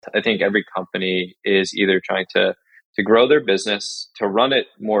I think every company is either trying to grow their business, to run it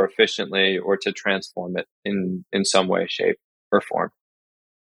more efficiently, or to transform it in some way, shape, or form.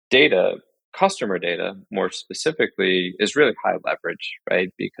 Data, customer data more specifically, is really high leverage, right?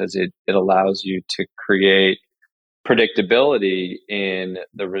 Because it allows you to create predictability in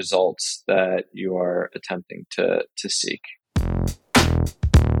the results that you are attempting to seek.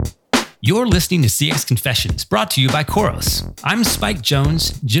 You're listening to CX Confessions, brought to you by Khoros. I'm Spike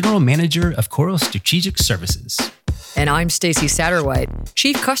Jones, General Manager of Khoros Strategic Services. And I'm Stacey Satterwhite,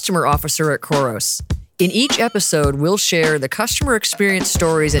 Chief Customer Officer at Khoros. In each episode, we'll share the customer experience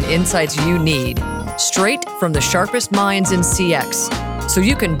stories and insights you need, straight from the sharpest minds in CX, so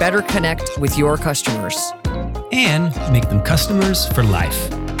you can better connect with your customers. And make them customers for life.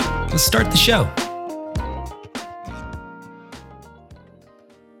 Let's start the show.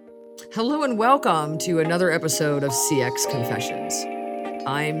 Hello and welcome to another episode of CX Confessions.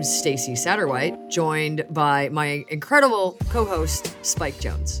 I'm Stacey Satterwhite, joined by my incredible co-host, Spike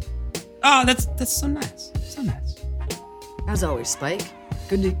Jones. Oh, that's so nice. So nice. As always, Spike.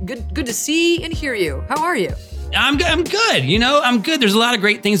 Good to see and hear you. How are you? I'm good. I'm good. There's a lot of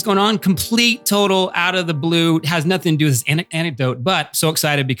great things going on. Complete, total, out of the blue. It has nothing to do with this anecdote, but so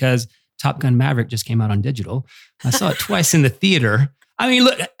excited because Top Gun Maverick just came out on digital. I saw it twice in the theater. I mean,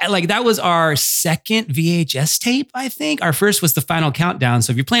 look, like that was our second VHS tape, I think. Our first was The Final Countdown. So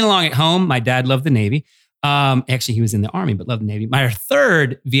if you're playing along at home, my dad loved the Navy. Actually, he was in the Army, but loved the Navy. My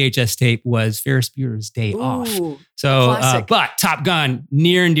third VHS tape was Ferris Bueller's Day Off. So, but Top Gun,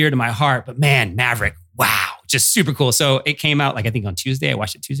 near and dear to my heart. But man, Maverick, wow, just super cool. So it came out, like, I think on Tuesday. I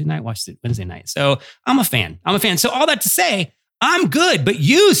watched it Tuesday night, watched it Wednesday night. So I'm a fan. So all that to say, I'm good. But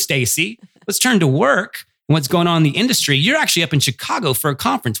you, Stacey, let's turn to work. What's going on in the industry. You're actually up in Chicago for a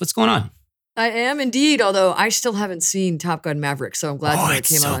conference. What's going on? I am indeed, although I still haven't seen Top Gun Maverick, so I'm glad that it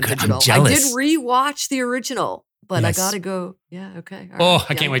came out on digital. I'm jealous. I did rewatch the original, but yes. I gotta go. Yeah, okay. All right.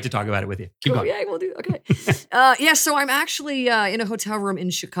 I can't wait to talk about it with you. Keep going. Yeah, we'll do. Okay. So I'm actually in a hotel room in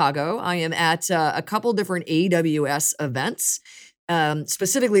Chicago. I am at a couple different AWS events.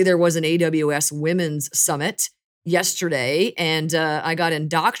 Specifically, there was an AWS Women's Summit yesterday, and I got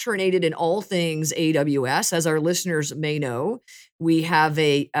indoctrinated in all things AWS. As our listeners may know, we have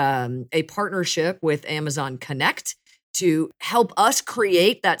a partnership with Amazon Connect to help us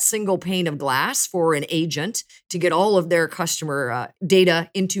create that single pane of glass for an agent to get all of their customer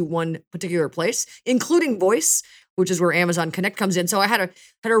data into one particular place, including voice, which is where Amazon Connect comes in. So I had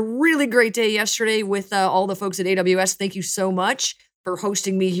a really great day yesterday with all the folks at AWS. Thank you so much for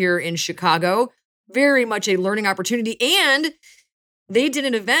hosting me here in Chicago. Very much a learning opportunity. And they did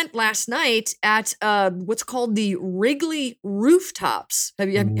an event last night at what's called the Wrigley Rooftops. Have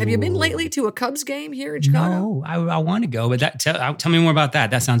you been lately to a Cubs game here in Chicago? No, I want to go, but tell me more about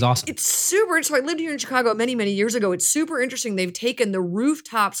that. That sounds awesome. It's super interesting. I lived here in Chicago many, many years ago. It's super interesting. They've taken the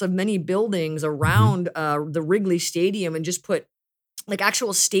rooftops of many buildings around the Wrigley Stadium and just put like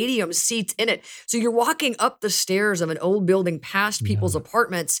actual stadium seats in it. So you're walking up the stairs of an old building past people's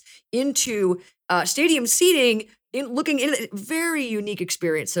apartments into stadium seating, looking in it. Very unique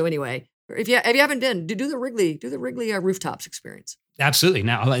experience. So anyway, if you haven't been, do the Wrigley rooftops experience. Absolutely.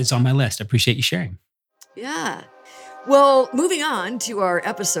 Now it's on my list. I appreciate you sharing. Yeah. Well, moving on to our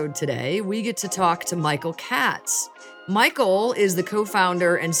episode today, we get to talk to Michael Katz. Michael is the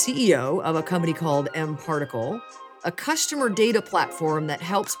co-founder and CEO of a company called mParticle, a customer data platform that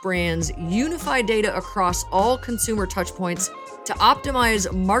helps brands unify data across all consumer touchpoints to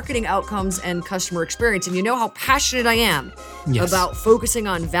optimize marketing outcomes and customer experience. And you know how passionate I am about focusing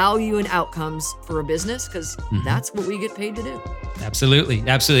on value and outcomes for a business, because that's what we get paid to do. Absolutely.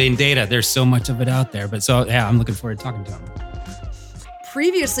 In data, there's so much of it out there. But so, yeah, I'm looking forward to talking to him.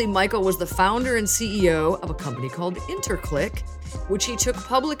 Previously, Michael was the founder and CEO of a company called Interclick, which he took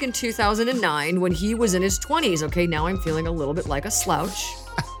public in 2009 when he was in his 20s. Okay, now I'm feeling a little bit like a slouch,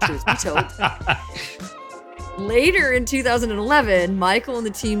 truth be told. Later in 2011, Michael and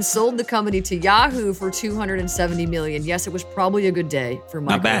the team sold the company to Yahoo for $270 million. Yes, it was probably a good day for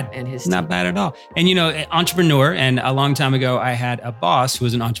Michael and his team. Not bad at all. And you know, entrepreneur, and a long time ago, I had a boss who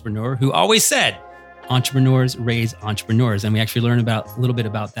was an entrepreneur who always said, entrepreneurs raise entrepreneurs. And we actually learned a little bit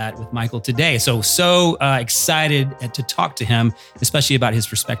about that with Michael today. So excited to talk to him, especially about his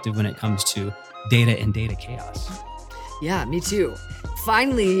perspective when it comes to data and data chaos. Yeah, me too.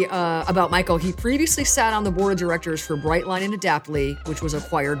 Finally, about Michael, he previously sat on the board of directors for Brightline and Adaptly, which was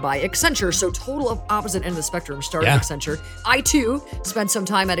acquired by Accenture. So total opposite end of the spectrum, started at Accenture. I too spent some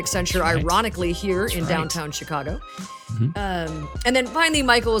time at Accenture, ironically here in downtown Chicago. And then finally,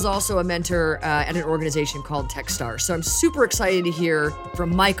 Michael is also a mentor at an organization called Techstars. So I'm super excited to hear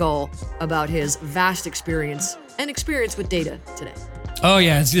from Michael about his vast experience with data today. Oh,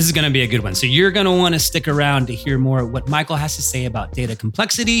 yeah, this is going to be a good one. So you're going to want to stick around to hear more what Michael has to say about data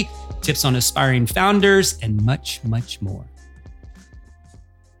complexity, tips on aspiring founders, and much, much more.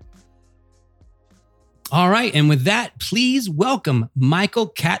 All right. And with that, please welcome Michael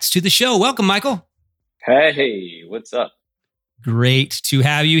Katz to the show. Welcome, Michael. Hey, what's up? Great to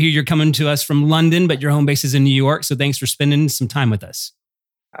have you here. You're coming to us from London, but your home base is in New York. So thanks for spending some time with us.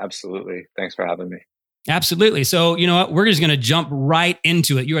 Absolutely. Thanks for having me. Absolutely. So, you know what? We're just going to jump right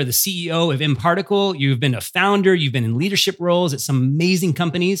into it. You are the CEO of mParticle. You've been a founder. You've been in leadership roles at some amazing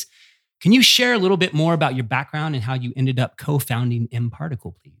companies. Can you share a little bit more about your background and how you ended up co-founding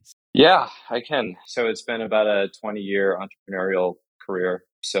mParticle, please? Yeah, I can. So it's been about a 20-year entrepreneurial career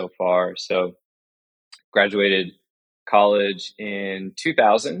so far. So graduated college in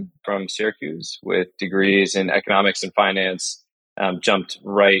 2000 from Syracuse with degrees in economics and finance. Jumped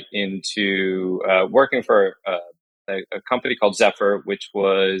right into working for a company called Zephyr, which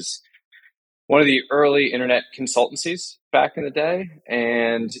was one of the early internet consultancies back in the day.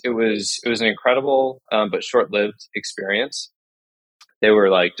 And it was an incredible but short-lived experience. They were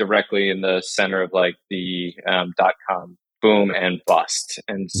like directly in the center of like the .com boom and bust.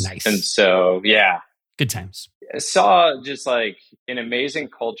 And, Nice. And so, yeah. Good times. I saw just like an amazing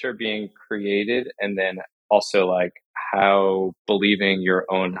culture being created, and then also like how believing your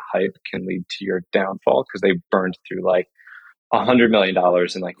own hype can lead to your downfall, because they burned through like $100 million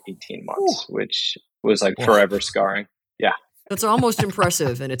in like 18 months, which was like forever scarring. Yeah. That's almost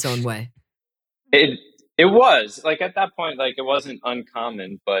impressive in its own way. It was like at that point, like it wasn't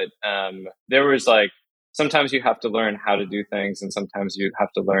uncommon, but there was like sometimes you have to learn how to do things, and sometimes you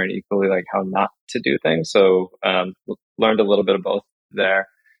have to learn equally like how not to do things. So learned a little bit of both there.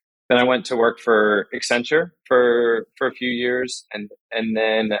 Then I went to work for Accenture for a few years, and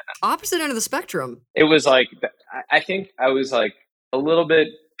then opposite end of the spectrum. It was like I think I was like a little bit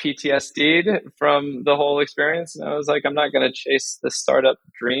PTSD'd from the whole experience. And I was like, I'm not going to chase the startup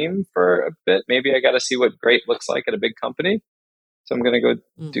dream for a bit. Maybe I got to see what great looks like at a big company. So I'm going to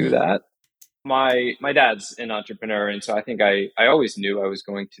go do that. My dad's an entrepreneur. And so I think I always knew I was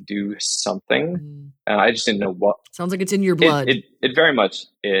going to do something. I just didn't know what. Sounds like it's in your blood. It very much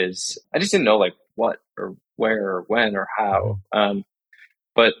is. I just didn't know like what or where or when or how.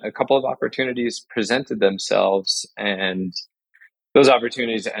 But a couple of opportunities presented themselves, and those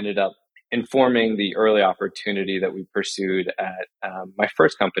opportunities ended up informing the early opportunity that we pursued at my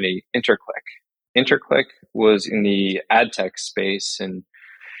first company, Interclick. Interclick was in the ad tech space, and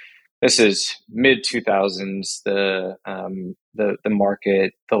this is mid 2000s. The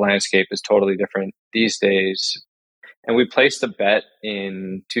market, the landscape is totally different these days. And we placed a bet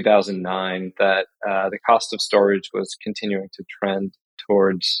in 2009 that the cost of storage was continuing to trend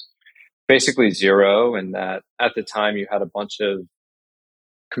towards basically zero, and that at the time you had a bunch of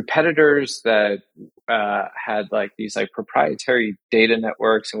competitors that had like these like proprietary data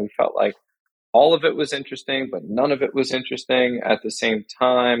networks, and we felt like all of it was interesting, but none of it was interesting at the same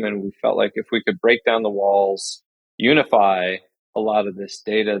time. And we felt like if we could break down the walls, unify a lot of this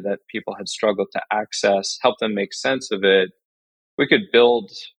data that people had struggled to access, help them make sense of it, we could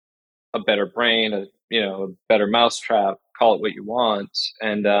build a better brain, a better mousetrap, call it what you want.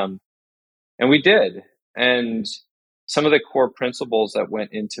 And we did. And some of the core principles that went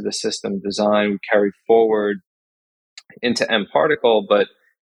into the system design we carried forward into mParticle, but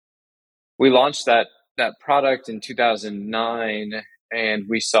we launched that product in 2009, and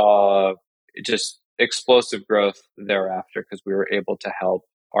we saw just explosive growth thereafter because we were able to help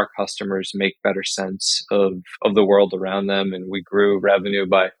our customers make better sense of the world around them. And we grew revenue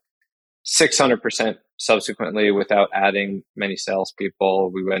by 600% subsequently without adding many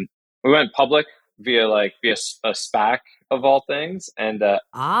salespeople. We went public via a SPAC of all things, and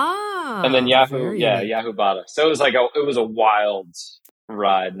then Yahoo bought us. So it was a wild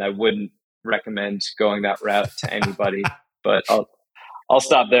ride, and I wouldn't recommend going that route to anybody. But I'll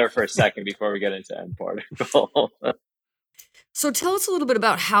stop there for a second before we get into mParticle. So tell us a little bit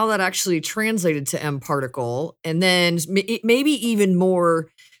about how that actually translated to mParticle, and then maybe even more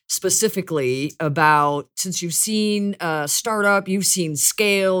specifically about, since you've seen startup, you've seen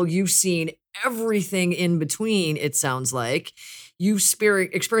scale, you've seen everything in between, it sounds like. You've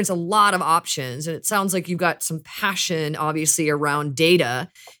experienced a lot of options, and it sounds like you've got some passion, obviously, around data.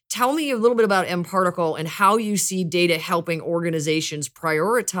 tell me a little bit about mParticle and how you see data helping organizations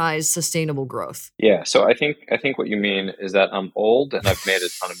prioritize sustainable growth. Yeah, so I think what you mean is that I'm old and I've made a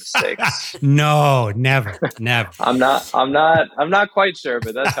ton of mistakes. No, never. I'm not quite sure,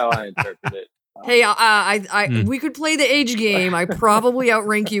 but that's how I interpret it. Hey, we could play the age game. I probably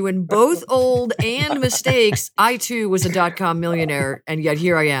outrank you in both old and mistakes. I too was a .com millionaire, and yet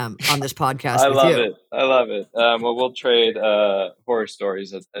here I am on this podcast with you. I love it. Well, we'll trade horror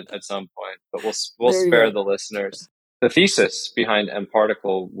stories at some point, but we'll spare the listeners. The thesis behind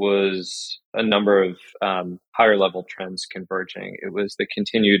mParticle was a number of higher level trends converging. It was the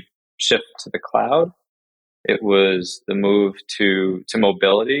continued shift to the cloud. It was the move to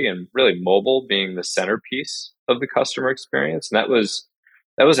mobility, and really mobile being the centerpiece of the customer experience. And that was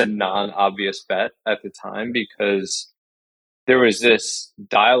a non-obvious bet at the time, because there was this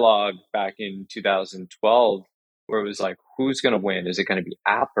dialogue back in 2012 where it was like, who's going to win? Is it going to be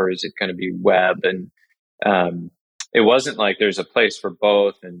app or is it going to be web? And it wasn't like there's a place for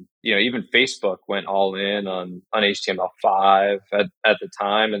both. And, even Facebook went all in on HTML5 at the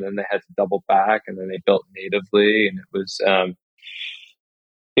time, and then they had to double back, and then they built natively. And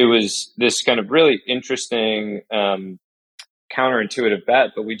it was this kind of really interesting, counterintuitive bet,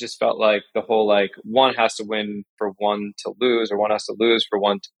 but we just felt like the whole, one has to win for one to lose, or one has to lose for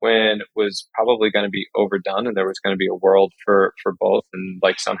one to win, was probably going to be overdone. And there was going to be a world for both, and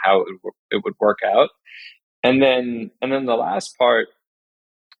somehow it would work out. And then the last part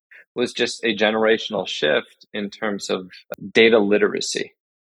was just a generational shift in terms of data literacy,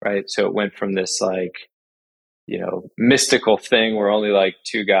 right? So it went from this mystical thing where only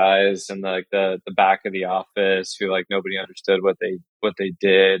two guys in the back of the office who nobody understood what they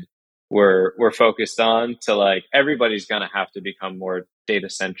did were focused on, to everybody's going to have to become more data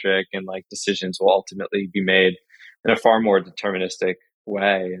centric, and decisions will ultimately be made in a far more deterministic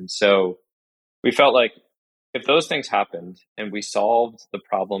way. And so we felt like if those things happened and we solved the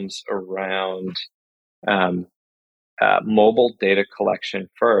problems around mobile data collection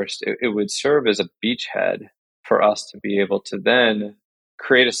first, it would serve as a beachhead for us to be able to then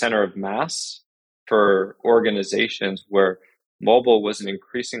create a center of mass for organizations where mobile was an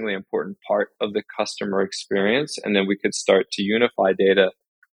increasingly important part of the customer experience. And then we could start to unify data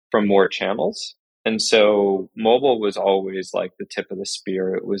from more channels. And so mobile was always the tip of the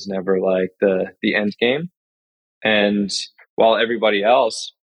spear. It was never the end game. And while everybody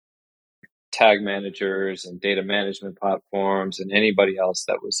else, tag managers and data management platforms and anybody else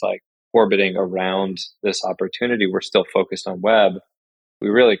that was orbiting around this opportunity, we're still focused on web, we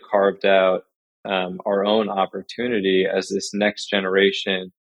really carved out our own opportunity as this next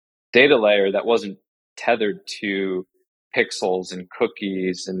generation data layer that wasn't tethered to pixels and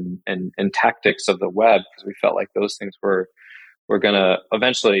cookies and tactics of the web, because we felt like those things were going to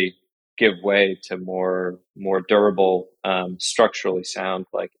eventually give way to more durable, structurally sound,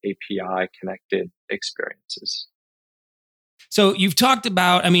 API connected experiences. So you've talked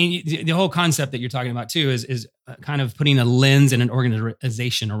about, the whole concept that you're talking about too is kind of putting a lens and an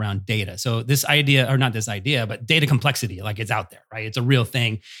organization around data. So this idea, or not this idea, but data complexity, it's out there, right? It's a real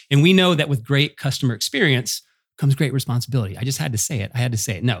thing. And we know that with great customer experience comes great responsibility. I just had to say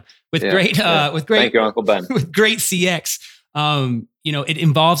it. No, with great, thank you, Uncle Ben. With great CX, it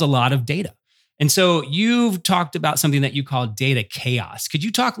involves a lot of data. And so you've talked about something that you call data chaos. Could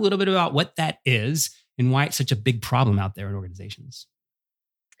you talk a little bit about what that is and why it's such a big problem out there in organizations?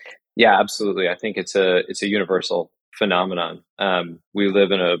 Yeah, absolutely. I think it's a universal phenomenon. We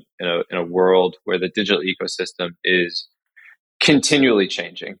live in a world where the digital ecosystem is continually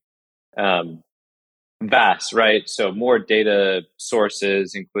changing. Vast, right? So more data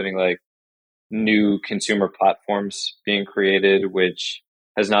sources, including new consumer platforms being created, which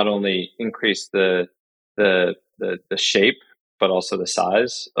has not only increased the shape, but also the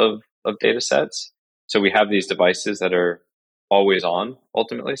size of data sets. So we have these devices that are always on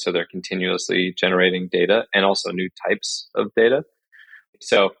ultimately. So they're continuously generating data and also new types of data.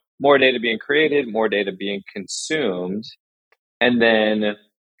 So more data being created, more data being consumed, and then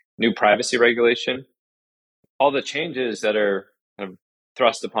new privacy regulation. All the changes that are kind of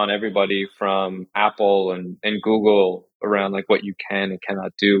thrust upon everybody from Apple and Google around what you can and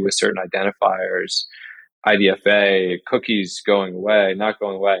cannot do with certain identifiers, IDFA, cookies going away, not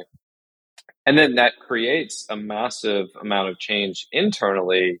going away. And then that creates a massive amount of change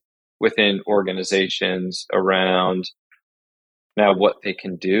internally within organizations around now what they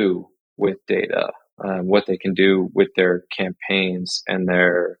can do with data, what they can do with their campaigns and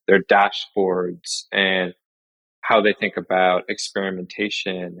their dashboards, and how they think about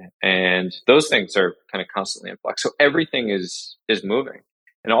experimentation. And those things are kind of constantly in flux. So everything is moving.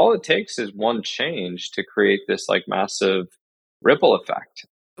 And all it takes is one change to create this like massive ripple effect.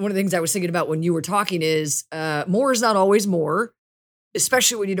 One of the things I was thinking about when you were talking is more is not always more,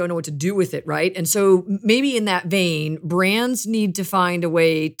 especially when you don't know what to do with it, right? And so maybe in that vein, brands need to find a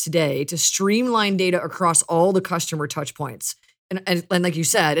way today to streamline data across all the customer touch points. And like you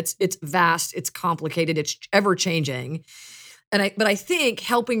said, it's vast, it's complicated, it's ever changing. But I think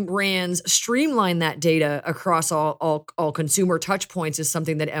helping brands streamline that data across all consumer touch points is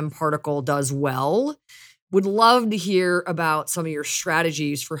something that mParticle does well. Would love to hear about some of your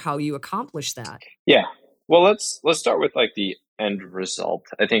strategies for how you accomplish that. Yeah. Well, let's start with like the end result.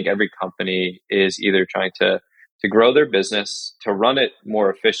 I think every company is either trying to grow their business, to run it more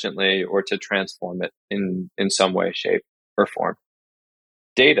efficiently, or to transform it in some way, shape, or form.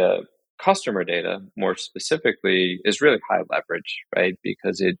 Data, customer data more specifically, is really high leverage, right?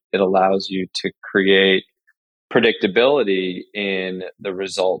 Because it allows you to create predictability in the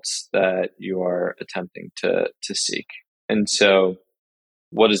results that you are attempting to seek. And so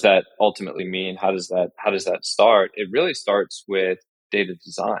what does that ultimately mean? How does that start? It really starts with data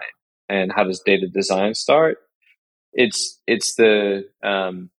design. And how does data design start? It's the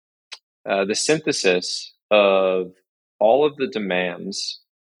synthesis of all of the demands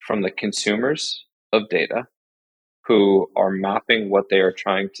from the consumers of data who are mapping what they are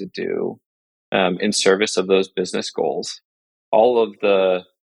trying to do in service of those business goals. All of the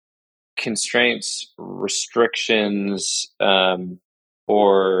constraints, restrictions,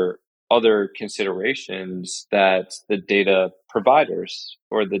 or other considerations that the data providers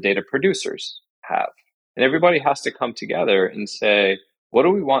or the data producers have. And everybody has to come together and say, what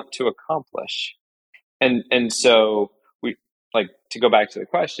do we want to accomplish? And so we, like, to go back to the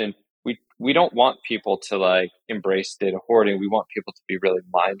question, we don't want people to like embrace data hoarding. We want people to be really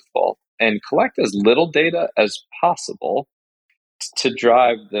mindful and collect as little data as possible to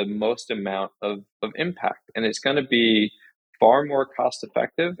drive the most amount of impact. And it's going to be far more cost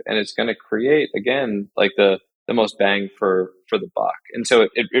effective, and it's going to create, again, like the most bang for the buck. And so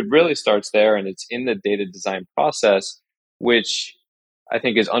it really starts there, and it's in the data design process, which I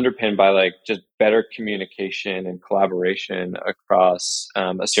think is underpinned by like just better communication and collaboration across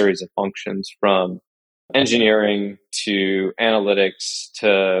a series of functions, from engineering to analytics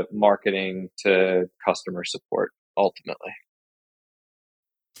to marketing to customer support, ultimately.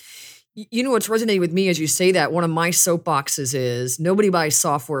 You know what's resonating with me as you say that? One of my soapboxes is nobody buys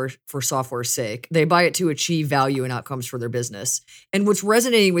software for software's sake. They buy it to achieve value and outcomes for their business. And what's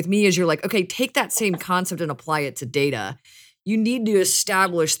resonating with me is you're like, okay, take that same concept and apply it to data. You need to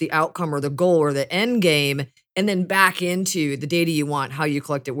establish the outcome or the goal or the end game, and then back into the data you want, how you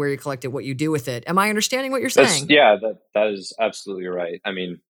collect it, where you collect it, what you do with it. Am I understanding what you're saying? That is absolutely right. I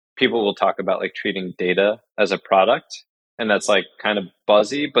mean, people will talk about like treating data as a product, and that's like kind of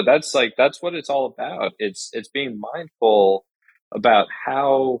buzzy, but that's what it's all about. It's being mindful about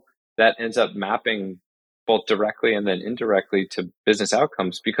how that ends up mapping both directly and then indirectly to business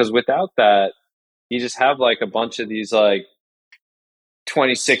outcomes. Because without that, you just have like a bunch of these like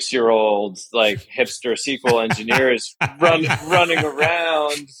 26-year-olds, like hipster SQL engineers running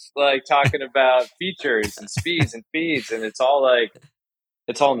around, like talking about features and speeds and feeds. And it's all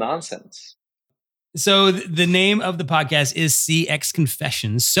nonsense. So the name of the podcast is CX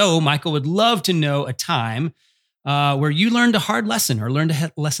Confessions. So Michael would love to know a time where you learned a hard lesson or learned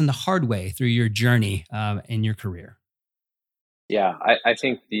a lesson the hard way through your journey in your career. Yeah, I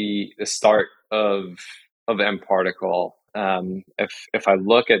think the start of mParticle, if I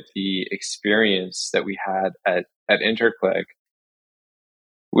look at the experience that we had at Interclick,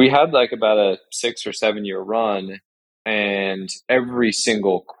 we had like about a 6 or 7 year run, and every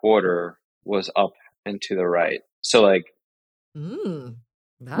single quarter was up and to the right. So like, we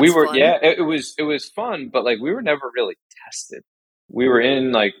were, fun. it was fun, but like we were never really tested. We were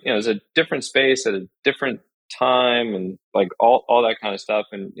in like, it was a different space at a different time, and like all that kind of stuff.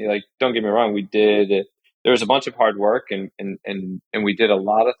 And like, don't get me wrong, there was a bunch of hard work, and we did a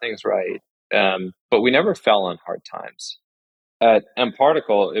lot of things right. But we never fell on hard times. At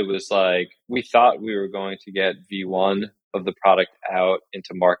mParticle, it was like, we thought we were going to get V1 of the product out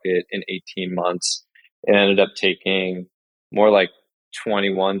into market in 18 months. It ended up taking more like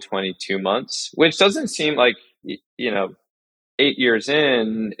 21, 22 months, which doesn't seem like, 8 years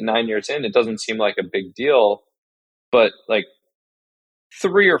in, 9 years in, it doesn't seem like a big deal. But like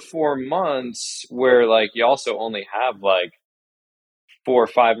 3 or 4 months where like you also only have like 4 or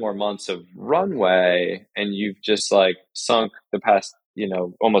 5 more months of runway, and you've just like sunk the past,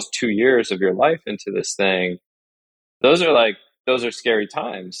 almost 2 years of your life into this thing. Those are scary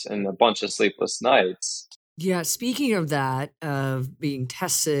times and a bunch of sleepless nights. Yeah, speaking of that, of being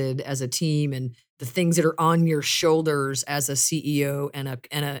tested as a team and the things that are on your shoulders as a CEO and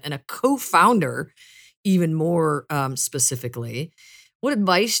a co-founder, even more specifically, what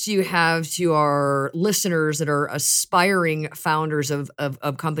advice do you have to our listeners that are aspiring founders of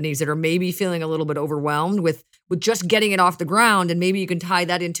companies that are maybe feeling a little bit overwhelmed with just getting it off the ground? And maybe you can tie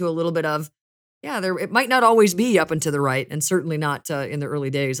that into a little bit of, it might not always be up and to the right, and certainly not in the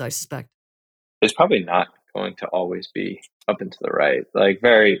early days, I suspect. It's probably not going to always be up and to the right. Like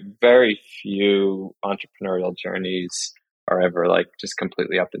very, very few entrepreneurial journeys are ever like just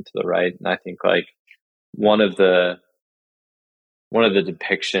completely up and to the right. And I think like one of the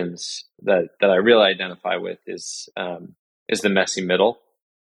depictions that I really identify with is the messy middle.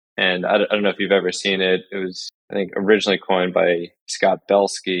 And I don't know if you've ever seen it. It was, I think, originally coined by Scott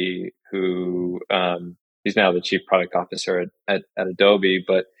Belsky, who he's now the chief product officer at Adobe.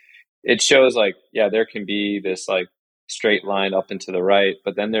 But it shows like, there can be this like straight line up and to the right,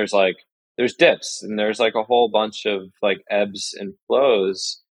 but then there's dips and there's like a whole bunch of like ebbs and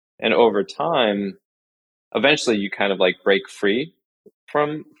flows. And over time, eventually you kind of like break free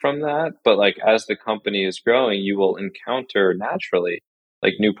from that. But like as the company is growing, you will encounter naturally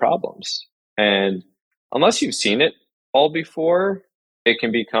like new problems. And unless you've seen it all before, it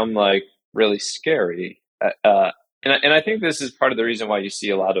can become like really scary. And I think this is part of the reason why you see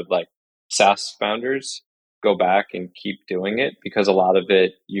a lot of like SaaS founders go back and keep doing it, because a lot of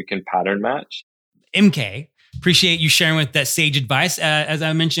it you can pattern match. MK, appreciate you sharing with that sage advice. As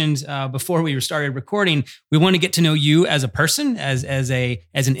I mentioned before we started recording, we want to get to know you as a person, as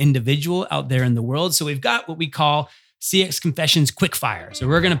an individual out there in the world. So we've got what we call CX Confessions Quickfire. So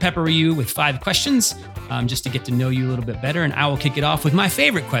we're going to pepper you with 5 questions just to get to know you a little bit better. And I will kick it off with my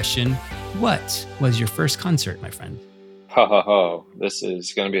favorite question. What was your first concert, my friend? This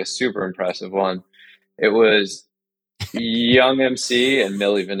is going to be a super impressive one. It was Young MC and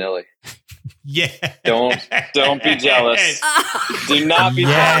Milli Vanilli. Yeah. Don't be jealous. Do not be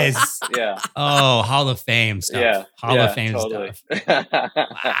jealous. Yeah. Oh, Hall of Fame stuff. Yeah. Hall of Fame totally. stuff.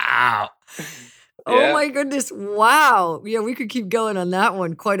 Wow. Oh my goodness. Wow. Yeah, we could keep going on that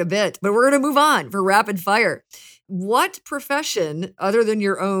one quite a bit, but we're going to move on for rapid fire. What profession other than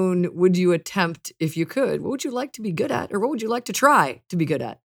your own would you attempt if you could? What would you like to be good at, or what would you like to try to be good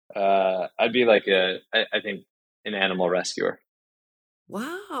at? I'd be like I think an animal rescuer.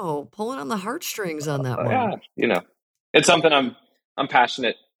 Wow. Pulling on the heartstrings on that one. one. Yeah. It's something I'm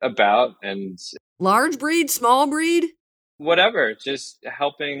passionate about. And large breed, small breed? Whatever. Just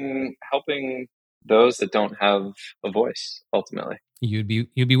helping those that don't have a voice, ultimately. You'd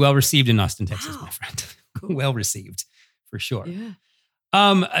be well received in Austin, Texas, Wow. my friend. Cool. Well received, for sure. Yeah.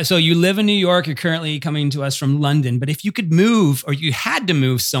 So you live in New York. You're currently coming to us from London. But if you could move, or you had to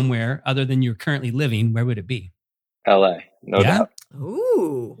move somewhere other than you're currently living, where would it be? LA, no doubt.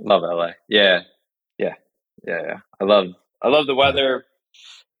 Ooh. Love LA. Yeah. I love the weather.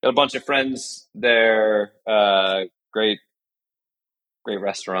 Got a bunch of friends there. Great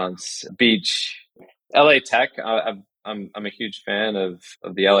restaurants, beach. LA Tech. I'm a huge fan of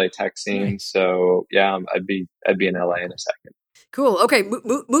the LA tech scene. Nice. So yeah, I'd be in LA in a second. Cool. Okay,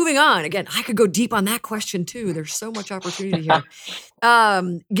 moving on. Again, I could go deep on that question too. There's so much opportunity here.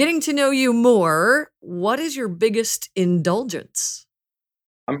 Getting to know you more. What is your biggest indulgence?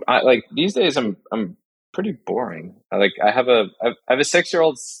 I like these days. I'm pretty boring. I have a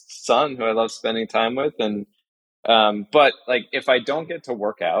 6-year-old son who I love spending time with, and but like if I don't get to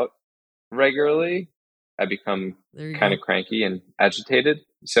work out regularly, I become kind of cranky and agitated.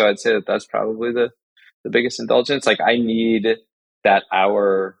 So I'd say that's probably the biggest indulgence. Like I need that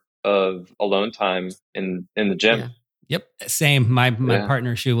hour of alone time in the gym. Yeah. Yep. Same. My partner, my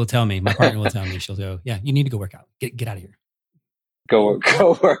partner will tell me, she'll go, yeah, you need to go work out. Get out of here. Go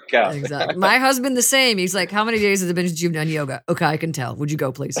work out. Exactly. My husband, the same. He's like, how many days has it been since you've done yoga? Okay, I can tell. Would you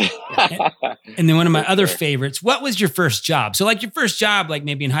go, please? Yeah. And then one of my other favorites, what was your first job? So like your first job, like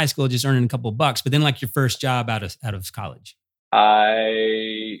maybe in high school, just earning a couple of bucks, but then like your first job out of college.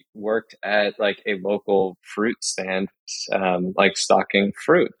 I worked at like a local fruit stand, like stocking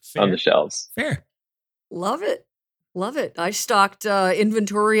fruit on the shelves. Fair. Love it. I stocked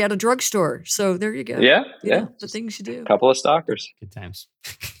inventory at a drugstore. So there you go. Yeah. You know, the things you do. A couple of stalkers. Good times.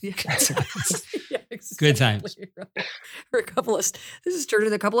 Yeah. Yeah, exactly. Good times. Right. Or this has turned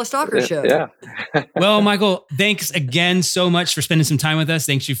into a couple of stalker shows. Yeah. Well, Michael, thanks again so much for spending some time with us.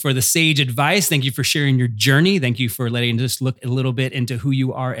 Thank you for the sage advice. Thank you for sharing your journey. Thank you for letting us look a little bit into who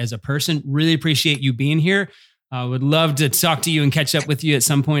you are as a person. Really appreciate you being here. Would love to talk to you and catch up with you at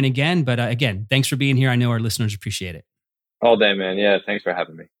some point again. But again, thanks for being here. I know our listeners appreciate it. All day, man. Yeah. Thanks for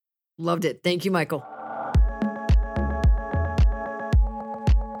having me. Loved it. Thank you, Michael.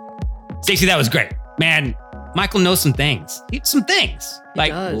 Stacey, that was great. Man, Michael knows some things. He does.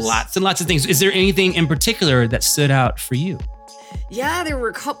 Lots and lots of things. Is there anything in particular that stood out for you? Yeah, there were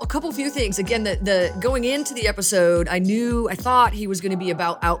a couple few things. Again, the going into the episode, I thought he was going to be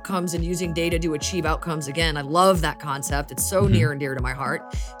about outcomes and using data to achieve outcomes. Again, I love that concept. It's so near and dear to my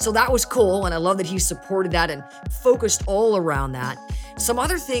heart. So that was cool. And I love that he supported that and focused all around that. Some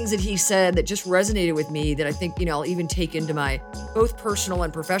other things that he said that just resonated with me that I think, I'll even take into my both personal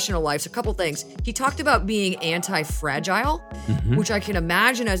and professional lives. A couple things. He talked about being anti-fragile, which I can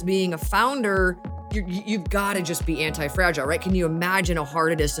imagine as being a founder, you've got to just be anti-fragile, right? Can you imagine how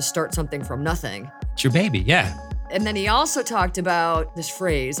hard it is to start something from nothing? It's your baby, yeah. And then he also talked about this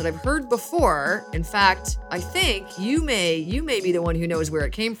phrase that I've heard before. In fact, I think you may be the one who knows where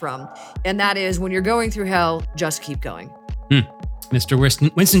it came from. And that is, when you're going through hell, just keep going. Mr.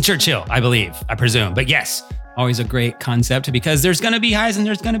 Winston Churchill, I presume. But yes, always a great concept because there's going to be highs and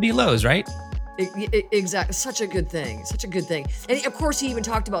there's going to be lows, right? Exactly. Such a good thing. And of course, he even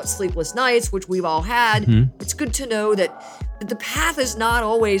talked about sleepless nights, which we've all had. It's good to know that the path is not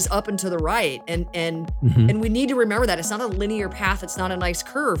always up and to the right. And we need to remember that. It's not a linear path. It's not a nice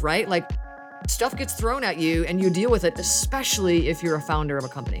curve, right? Like, stuff gets thrown at you and you deal with it, especially if you're a founder of a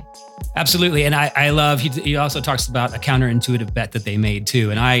company. Absolutely. And I love, he also talks about a counterintuitive bet that they made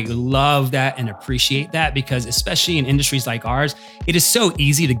too. And I love that and appreciate that because especially in industries like ours, it is so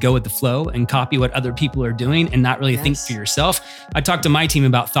easy to go with the flow and copy what other people are doing and not really think for yourself. I talked to my team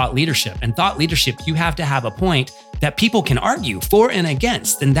about thought leadership, and thought leadership, you have to have a point that people can argue for and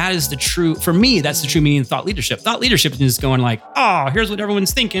against. And that is for me, that's the true meaning of thought leadership. Thought leadership is just going like, oh, here's what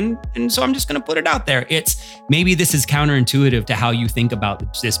everyone's thinking. And so I'm just going to put it out there. It's maybe this is counterintuitive to how you think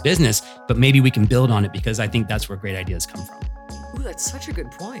about this business, but maybe we can build on it because I think that's where great ideas come from. Ooh, that's such a good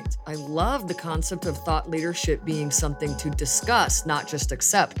point. I love the concept of thought leadership being something to discuss, not just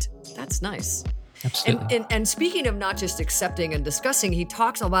accept. That's nice. Absolutely. And speaking of not just accepting and discussing, he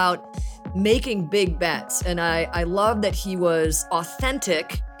talks about making big bets. And I love that he was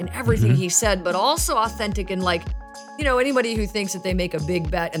authentic in everything he said, but also authentic in anybody who thinks that they make a big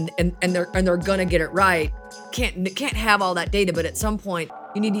bet and they're gonna get it right can't have all that data. But at some point,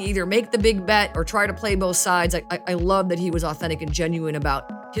 you need to either make the big bet or try to play both sides. I love that he was authentic and genuine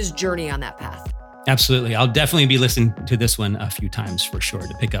about his journey on that path. Absolutely. I'll definitely be listening to this one a few times for sure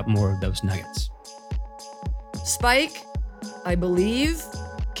to pick up more of those nuggets. Spike, I believe,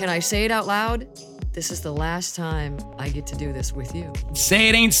 can I say it out loud? This is the last time I get to do this with you. Say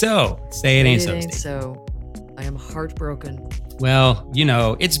it ain't so. Say it ain't so. It ain't so. I am heartbroken. Well,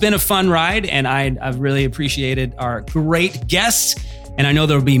 it's been a fun ride, and I've really appreciated our great guests, and I know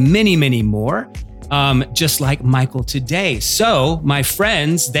there will be many, many more, just like Michael today. So, my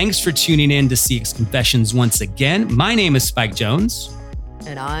friends, thanks for tuning in to CX Confessions once again. My name is Spike Jones.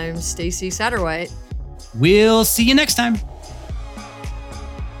 And I'm Stacey Satterwhite. We'll see you next time.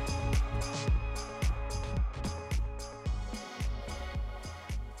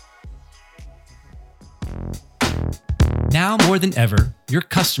 Now more than ever, your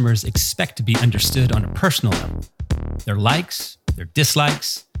customers expect to be understood on a personal level. Their likes, their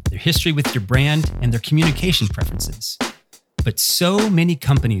dislikes, their history with your brand, and their communication preferences. But so many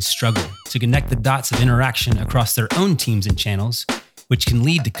companies struggle to connect the dots of interaction across their own teams and channels, which can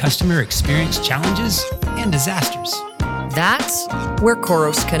lead to customer experience challenges and disasters. That's where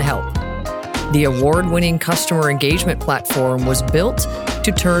Khoros can help. The award-winning customer engagement platform was built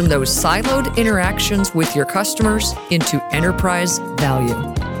to turn those siloed interactions with your customers into enterprise value.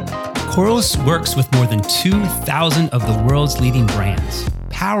 Khoros works with more than 2,000 of the world's leading brands,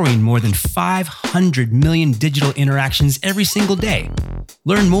 powering more than 500 million digital interactions every single day.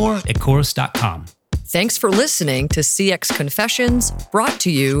 Learn more at Khoros.com. Thanks for listening to CX Confessions, brought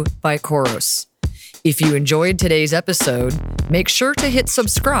to you by Khoros. If you enjoyed today's episode, make sure to hit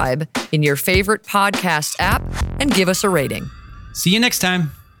subscribe in your favorite podcast app and give us a rating. See you next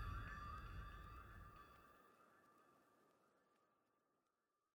time.